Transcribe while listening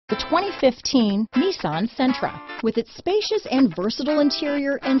The 2015 Nissan Sentra. With its spacious and versatile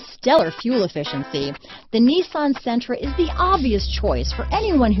interior and stellar fuel efficiency, the Nissan Sentra is the obvious choice for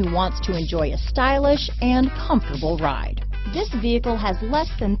anyone who wants to enjoy a stylish and comfortable ride. This vehicle has less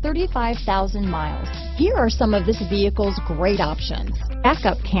than 35,000 miles. Here are some of this vehicle's great options: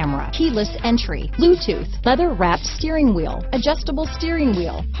 backup camera, keyless entry, Bluetooth, leather-wrapped steering wheel, adjustable steering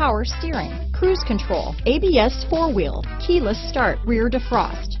wheel, power steering, cruise control, ABS four-wheel, keyless start, rear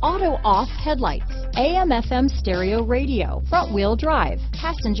defrost, auto-off headlights, AM/FM stereo radio, front-wheel drive,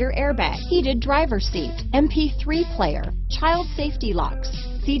 passenger airbag, heated driver's seat, MP3 player, child safety locks,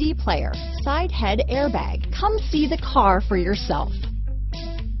 CD player, side head airbag. Come see the car for yourself.